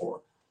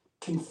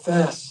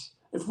 confess.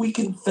 If we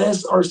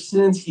confess our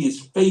sins, he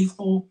is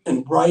faithful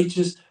and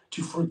righteous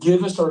to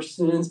forgive us our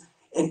sins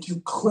and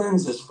to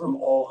cleanse us from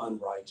all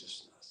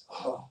unrighteousness.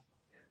 Oh,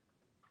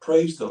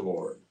 praise the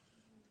Lord.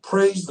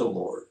 Praise the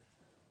Lord.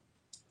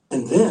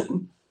 And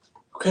then,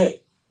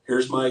 okay,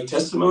 here's my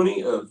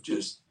testimony of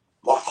just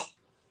blah.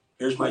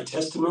 Here's my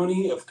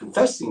testimony of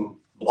confessing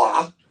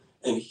blah.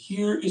 And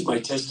here is my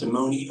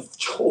testimony of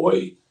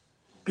joy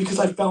because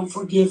I found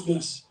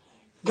forgiveness.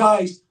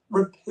 Guys,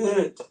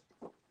 repent.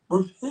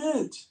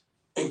 Repent.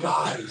 And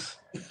guys,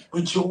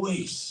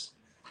 rejoice.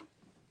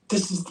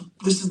 This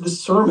is the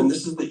sermon.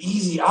 This is the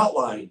easy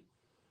outline.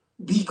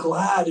 Be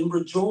glad and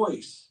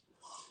rejoice.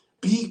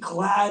 Be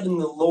glad in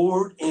the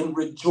Lord and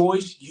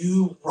rejoice,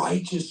 you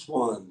righteous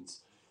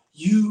ones.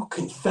 You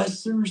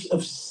confessors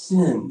of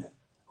sin,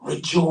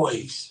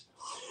 rejoice.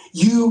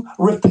 You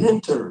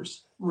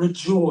repenters,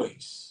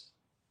 rejoice.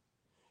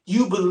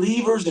 You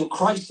believers in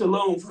Christ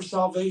alone for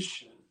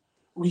salvation,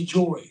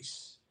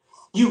 rejoice.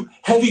 You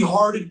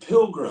heavy-hearted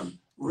pilgrim,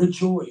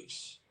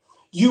 rejoice.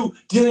 You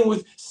dealing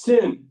with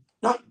sin,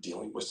 not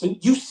dealing with sin,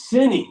 you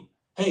sinning.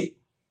 Hey,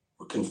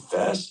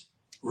 confess,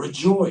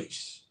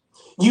 rejoice.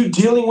 You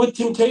dealing with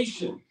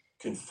temptation,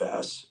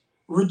 confess,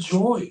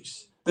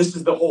 rejoice. This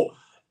is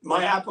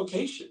my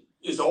application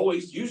is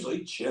always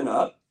usually chin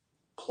up,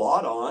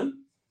 plod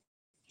on,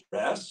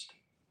 rest,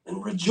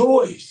 and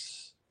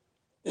rejoice.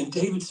 And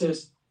David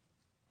says,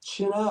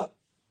 chin up,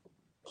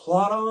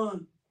 plod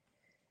on,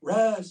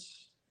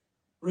 rest,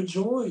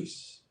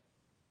 rejoice,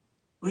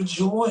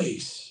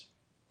 rejoice.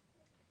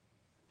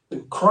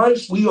 In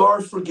Christ, we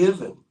are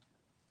forgiven.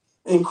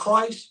 In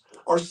Christ,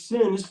 our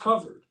sin is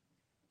covered.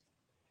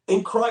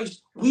 In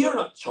Christ, we are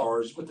not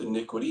charged with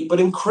iniquity, but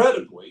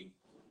incredibly,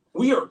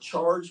 we are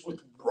charged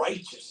with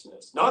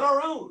righteousness, not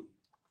our own,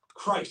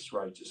 Christ's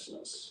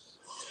righteousness.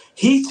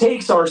 He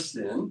takes our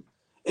sin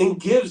and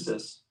gives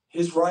us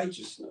his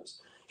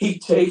righteousness. He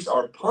takes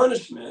our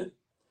punishment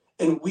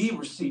and we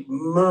receive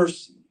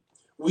mercy.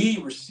 We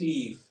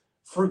receive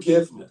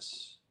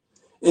forgiveness.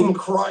 In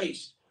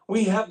Christ,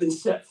 we have been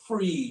set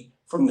free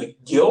from the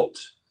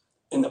guilt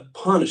and the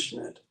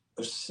punishment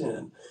of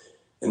sin.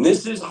 And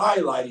this is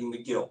highlighting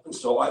the guilt. And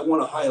so I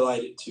want to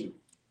highlight it too.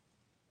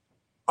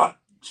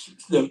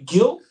 The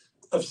guilt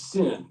of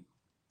sin,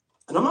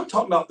 and I'm not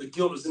talking about the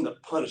guilt as in the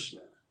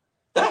punishment.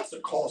 That's a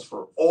cause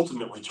for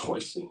ultimate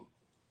rejoicing.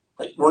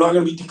 Like, we're not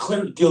going to be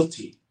declared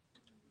guilty.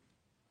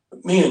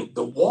 But man,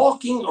 the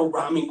walking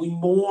around, we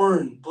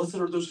mourn. Blessed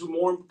are those who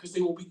mourn because they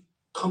will be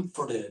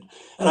comforted.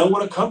 And I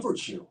want to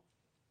comfort you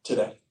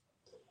today.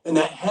 And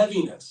that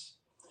heaviness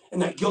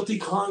and that guilty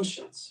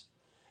conscience.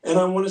 And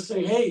I want to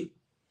say, hey,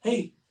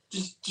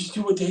 just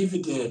do what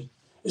David did.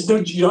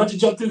 You don't have to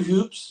jump through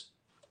hoops.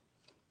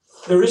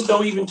 There is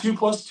no even 2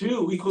 +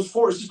 2 =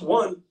 4. It's just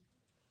one.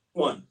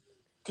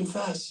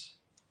 Confess.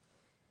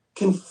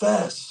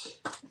 Because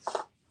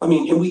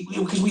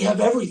we have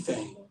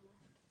everything.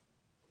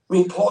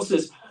 Paul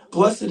says,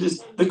 blessed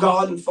is the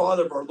God and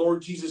Father of our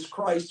Lord Jesus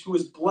Christ, who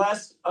has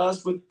blessed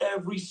us with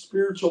every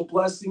spiritual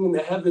blessing in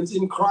the heavens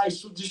in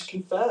Christ. So just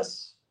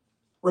confess.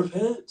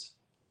 Repent.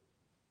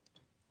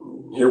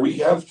 Here we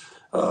have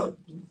a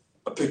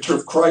picture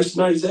of Christ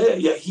in Isaiah.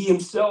 Yet he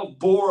himself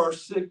bore our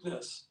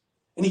sickness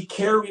and he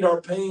carried our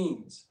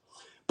pains.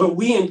 But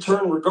we in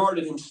turn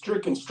regarded him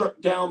stricken,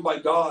 struck down by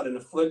God and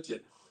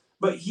afflicted.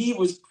 But he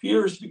was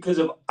pierced because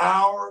of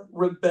our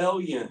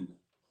rebellion,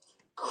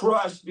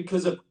 crushed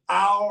because of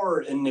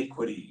our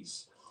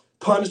iniquities.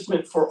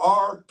 Punishment for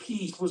our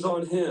peace was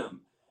on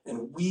him,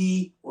 and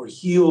we were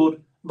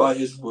healed by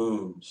his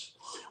wounds.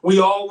 We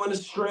all went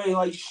astray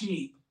like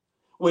sheep.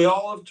 We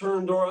all have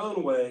turned our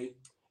own way,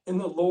 and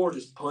the Lord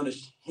has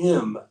punished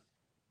him,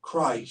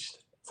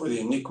 Christ, for the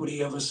iniquity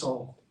of us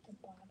all.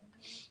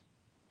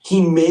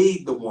 He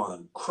made the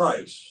one,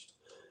 Christ,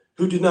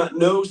 who did not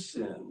know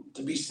sin,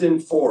 to be sin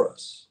for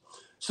us,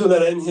 so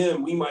that in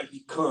him we might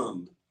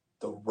become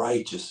the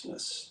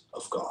righteousness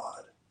of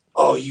God.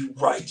 Oh, you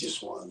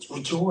righteous ones,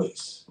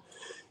 rejoice.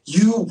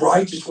 You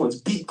righteous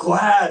ones, be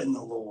glad in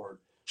the Lord.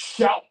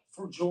 Shout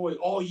for joy,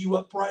 all you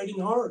upright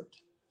in heart.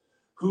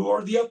 Who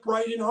are the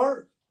upright in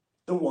heart?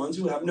 The ones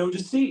who have no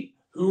deceit.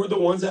 Who are the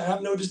ones that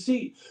have no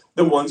deceit?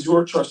 The ones who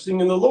are trusting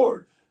in the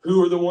Lord.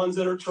 Who are the ones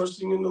that are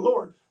trusting in the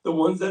Lord? The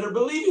ones that are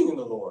believing in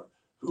the Lord.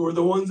 Who are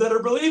the ones that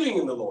are believing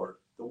in the Lord?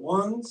 The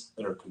ones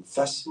that are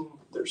confessing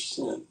their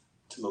sin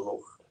to the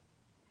Lord.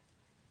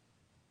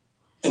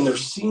 And they're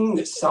seeing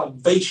that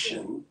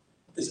salvation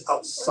is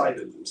outside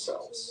of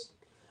themselves.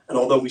 And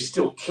although we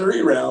still carry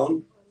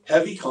around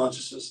heavy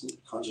consciousnesses,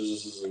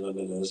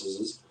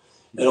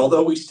 and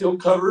although we still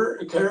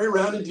carry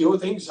around and deal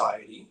with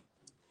anxiety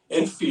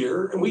and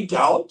fear, and we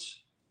doubt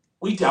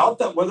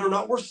that whether or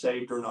not we're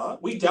saved or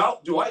not. We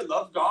doubt, do I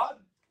love God?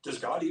 Does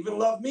God even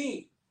love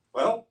me?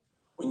 Well,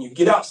 when you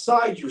get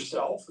outside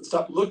yourself and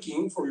stop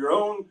looking for your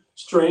own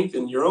strength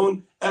and your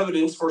own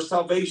evidence for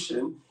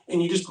salvation,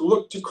 and you just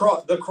look to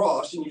the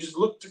cross and you just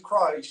look to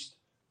Christ,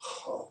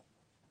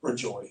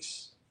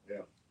 rejoice.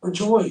 Yeah.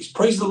 Rejoice.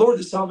 Praise the Lord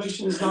that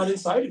salvation is not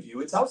inside of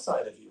you, it's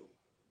outside of you.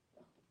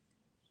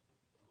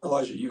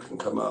 Elijah, you can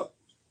come up.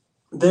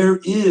 There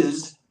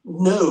is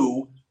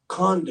no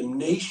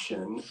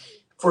condemnation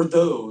for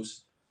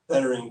those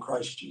that are in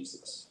Christ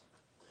Jesus.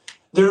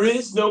 There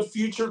is no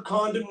future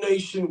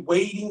condemnation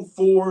waiting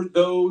for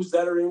those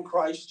that are in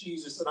Christ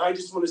Jesus. And I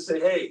just want to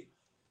say, hey,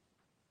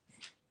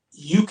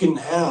 you can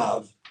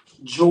have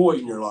joy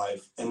in your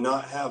life and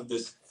not have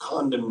this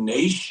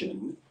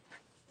condemnation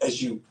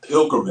as you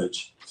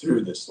pilgrimage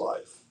through this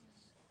life.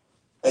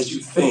 As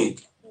you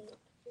think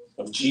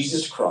of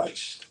Jesus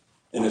Christ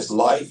and his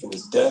life and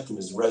his death and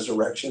his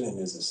resurrection and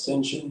his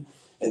ascension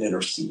and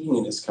interceding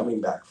and his coming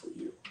back for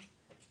you.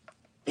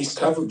 He's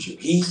covered you.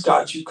 He's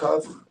got you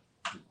covered.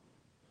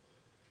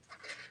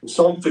 In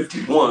Psalm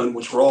 51,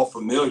 which we're all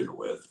familiar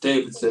with,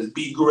 David says,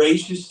 "Be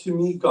gracious to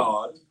me,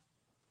 God,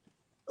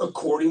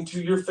 according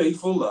to your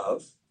faithful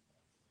love,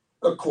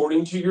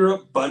 according to your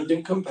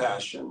abundant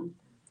compassion.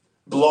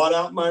 Blot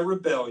out my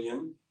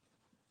rebellion,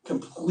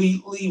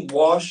 completely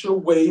wash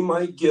away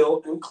my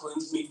guilt, and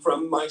cleanse me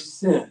from my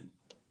sin."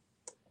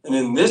 And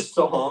in this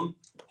psalm,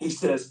 he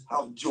says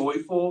how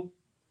joyful,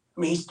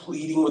 he's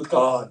pleading with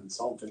God in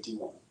Psalm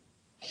 51.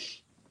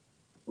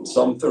 In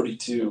Psalm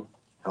 32,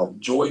 how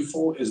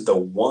joyful is the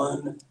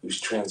one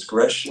whose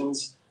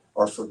transgressions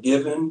are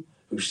forgiven,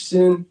 whose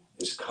sin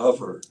is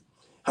covered.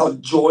 How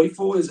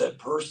joyful is that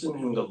person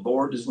whom the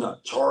Lord does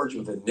not charge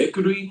with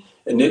iniquity,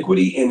 and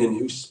in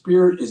whose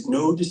spirit is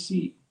no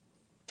deceit.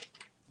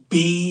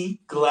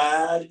 Be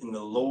glad in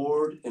the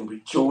Lord and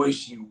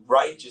rejoice, you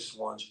righteous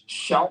ones.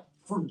 Shout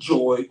for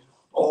joy,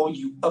 all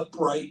you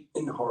upright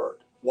in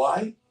heart.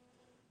 Why?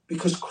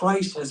 Because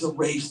Christ has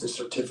erased the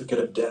certificate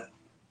of debt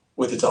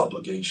with its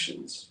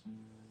obligations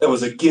that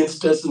was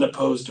against us and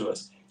opposed to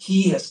us.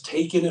 He has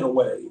taken it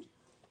away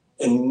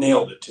and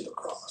nailed it to the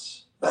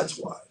cross. That's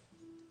why.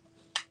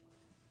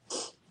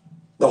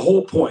 The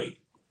whole point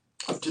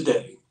of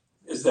today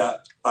is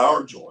that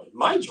our joy,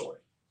 my joy,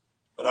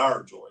 but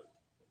our joy,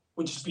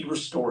 would just be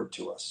restored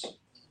to us.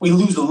 We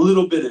lose a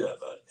little bit of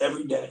it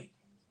every day.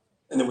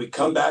 And then we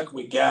come back and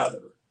we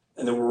gather,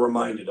 and then we're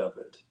reminded of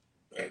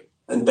it.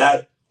 And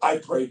that, I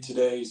pray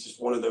today, is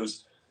just one of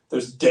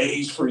those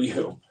days for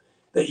you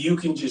that you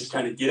can just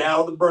kind of get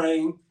out of the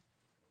brain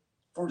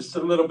for just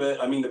a little bit.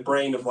 The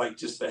brain of like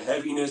just the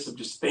heaviness of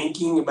just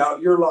thinking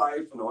about your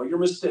life and all your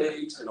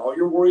mistakes and all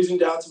your worries and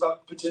doubts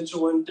about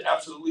potential and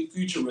absolutely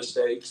future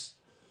mistakes.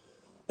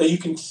 That you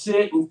can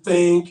sit and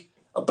think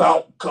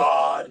about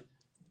God.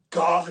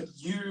 God,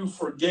 you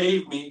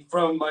forgave me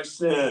from my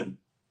sin.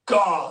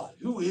 God,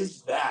 who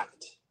is that?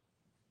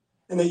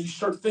 And then you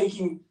start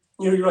thinking,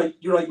 you're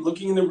like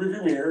looking in the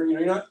rearview mirror.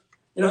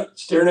 You're not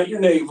staring at your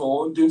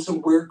navel and doing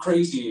some weird,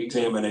 crazy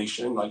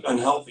examination, like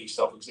unhealthy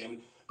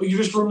self-examination, but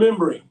you're just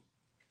remembering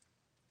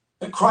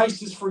that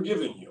Christ has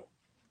forgiven you,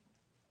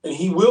 and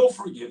he will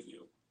forgive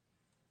you.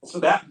 And so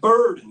that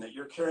burden that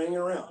you're carrying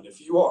around, if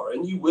you are,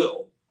 and you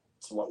will,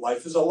 it's what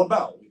life is all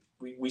about.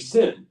 We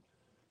sin.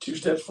 2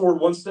 steps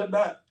forward, 1 step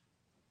back.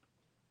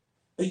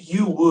 That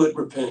you would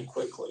repent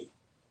quickly,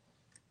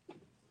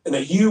 and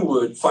that you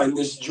would find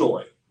this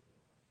joy.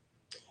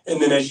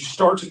 And then as you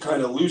start to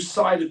kind of lose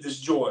sight of this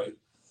joy,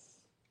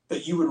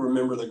 that you would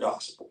remember the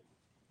gospel,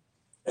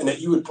 and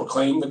that you would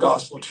proclaim the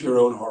gospel to your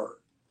own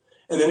heart.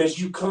 And then as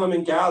you come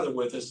and gather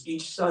with us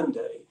each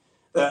Sunday,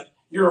 that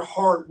your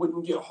heart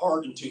wouldn't get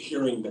hardened to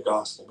hearing the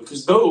gospel,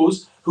 because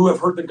those who have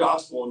heard the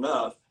gospel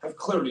enough have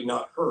clearly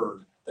not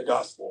heard the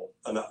gospel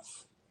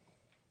enough.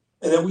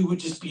 And that we would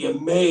just be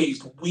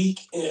amazed week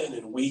in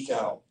and week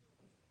out.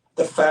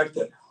 The fact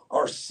that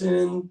our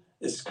sin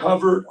is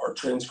covered, our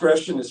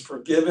transgression is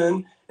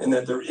forgiven, and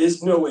that there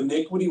is no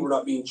iniquity. We're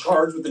not being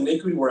charged with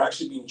iniquity. We're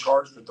actually being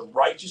charged with the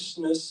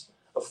righteousness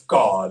of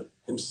God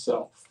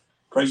himself.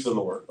 Praise the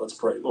Lord. Let's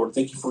pray. Lord,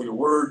 thank you for your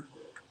word.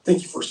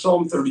 Thank you for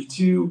Psalm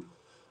 32.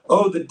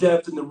 Oh, the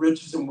depth and the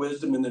riches and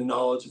wisdom and the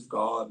knowledge of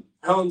God.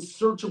 How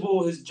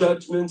unsearchable his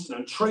judgments and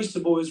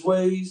untraceable his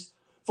ways.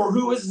 For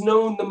who has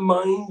known the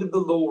mind of the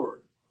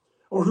Lord?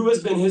 Or who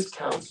has been his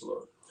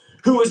counselor?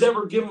 Who has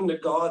ever given to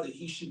God that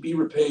he should be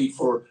repaid?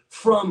 For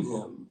from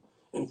him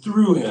and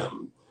through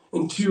him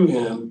and to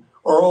him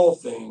are all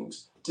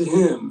things. To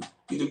him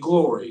be the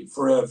glory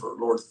forever.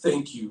 Lord,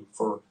 thank you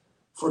for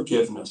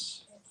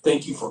forgiveness.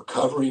 Thank you for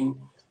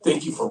covering.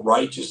 Thank you for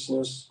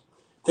righteousness.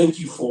 Thank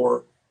you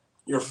for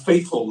your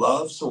faithful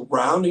love,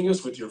 surrounding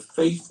us with your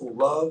faithful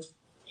love.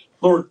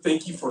 Lord,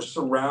 thank you for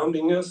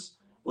surrounding us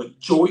with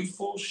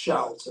joyful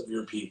shouts of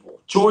your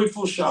people,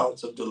 joyful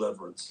shouts of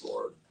deliverance,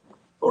 Lord.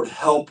 Lord,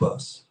 help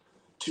us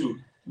to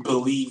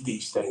believe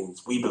these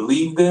things. We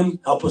believe them.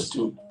 Help us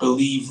to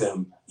believe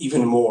them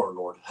even more,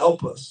 Lord.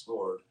 Help us,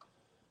 Lord,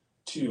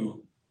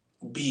 to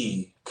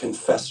be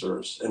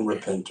confessors and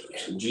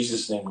repenters. In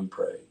Jesus' name we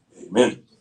pray. Amen.